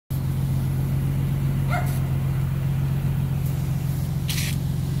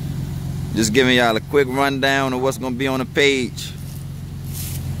Just giving y'all a quick rundown of what's gonna be on the page.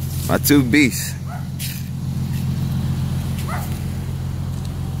 My two beasts.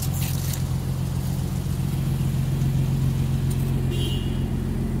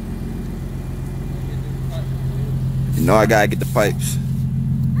 You know I gotta get the pipes.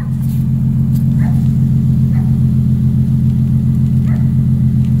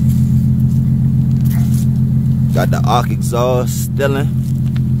 Got the arc exhaust still in.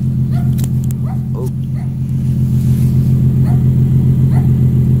 Oh.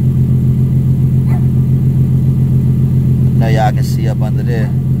 Now y'all can see up under there.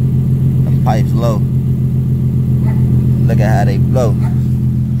 Them pipes low. Look at how they blow.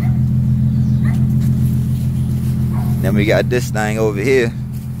 Then we got this thing over here.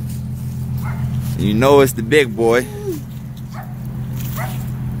 You know it's the big boy.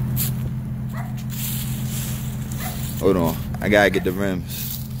 Hold on, I gotta get the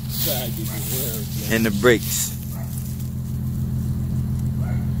rims. And the brakes.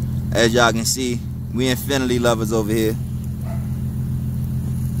 As y'all can see, we infinity lovers over here.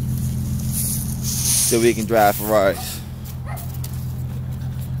 So we can drive Ferraris.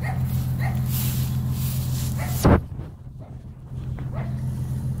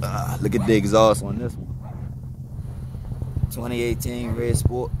 Look at the exhaust on this one. 2018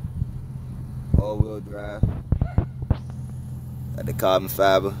 Redsport, all-wheel drive. Got the carbon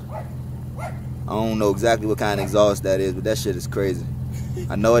fiber. I don't know exactly what kind of exhaust that is, but that shit is crazy.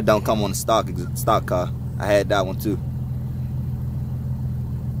 I know it don't come on the stock car. I had that one too.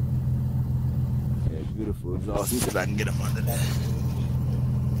 Yeah, beautiful exhaust. Let me see if I can get them under that.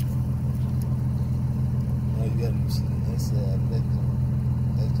 Oh, you got them inside.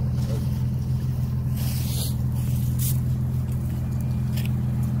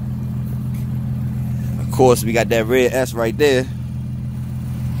 Of course, we got that red S right there.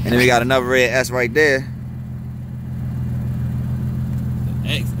 And then we got another red S right there. The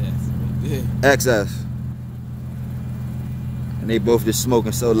XS right there. XS. And they both just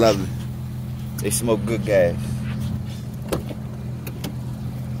smoking so lovely. They smoke good gas.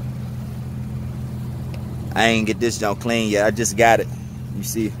 I ain't get this junk clean yet. I just got it. You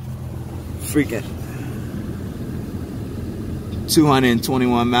see, freaking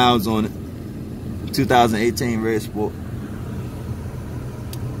 221 miles on it. 2018 Redsport.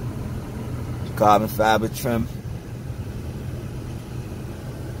 Carbon fiber trim.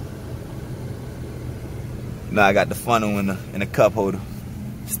 Now I got the funnel in the cup holder.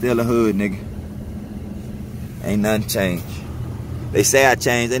 Still a hood, nigga. Ain't nothing changed. They say I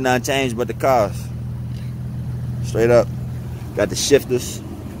changed. Ain't nothing changed but the cars. Straight up. Got the shifters.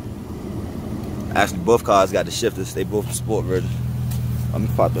 Actually, both cars got the shifters. They both the sport version. Let me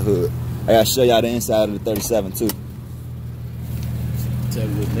pop the hood. I gotta show y'all the inside of the 37 too. Tell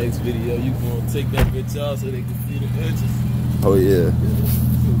me the next video you gonna take that bitch off so they can see the edges. Oh yeah.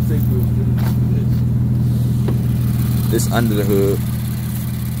 This under the hood.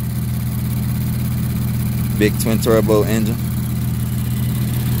 Big twin turbo engine.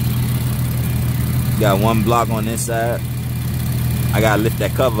 Got one block on this side. I gotta lift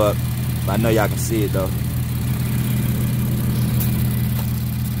that cover up, but I know y'all can see it though.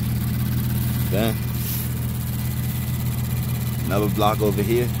 Then another block over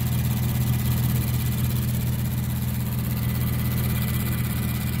here.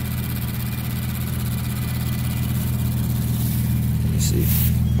 Let me see.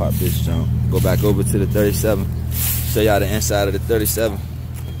 Pop this jump. Go back over to the 37. Show y'all the inside of the 37.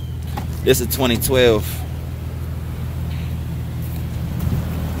 This is 2012.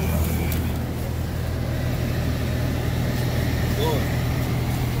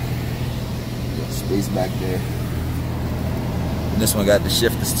 Space back there. And this one got the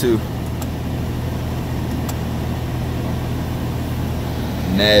shifters too.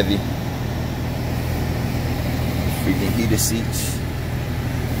 Navy. Freaking heated seats.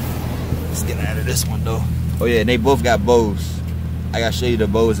 Let's get out of this one though. Oh yeah, and they both got bows. I gotta show you the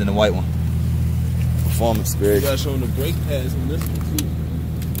bows in the white one. Performance spirit. You gotta show them the brake pads on this one too.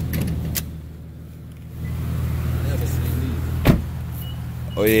 Never seen these.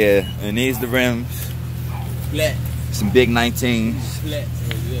 Oh yeah, and these the rims. Flat. Some big 19s. Flat,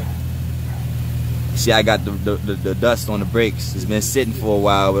 yeah. See, I got the dust on the brakes. It's been sitting for a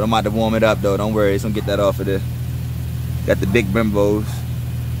while, but I'm about to warm it up though. Don't worry, it's gonna get that off of there. Got the big Brembos.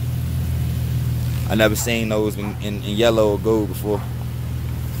 I never seen those in yellow or gold before.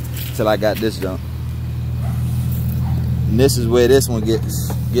 Till I got this jump. And this is where this one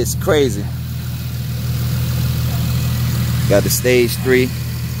gets crazy. Got the stage 3.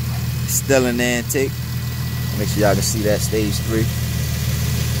 Still in the intake. Make sure y'all can see that stage 3.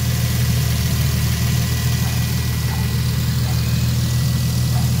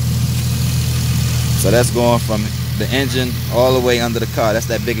 So that's going from the engine all the way under the car. That's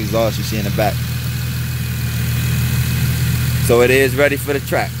that big exhaust you see in the back. So it is ready for the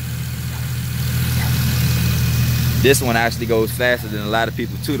track. This one actually goes faster than a lot of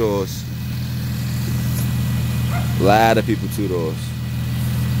people two-doors. A lot of people two-doors.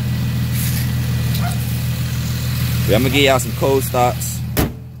 I'm gonna give y'all some cold starts,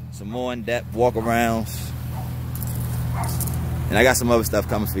 some more in-depth walk-arounds, and I got some other stuff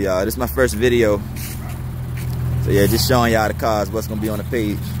coming for y'all. This is my first video. So yeah, just showing y'all the cars, what's gonna be on the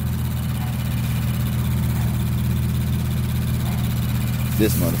page.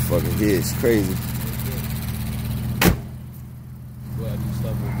 This motherfucker here is crazy.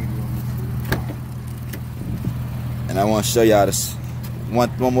 And I want to show y'all this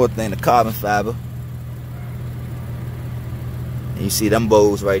one more thing, the carbon fiber. And you see them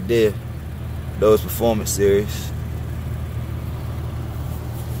bows right there, those Performance Series.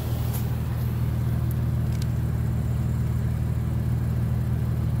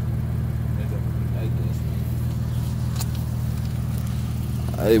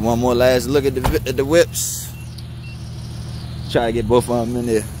 Hey, one more last look at the whips. Try to get both of them in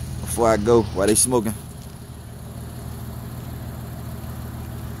there before I go while they smoking.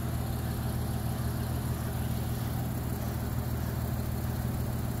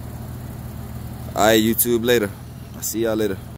 Alright, YouTube, later. I'll see y'all later.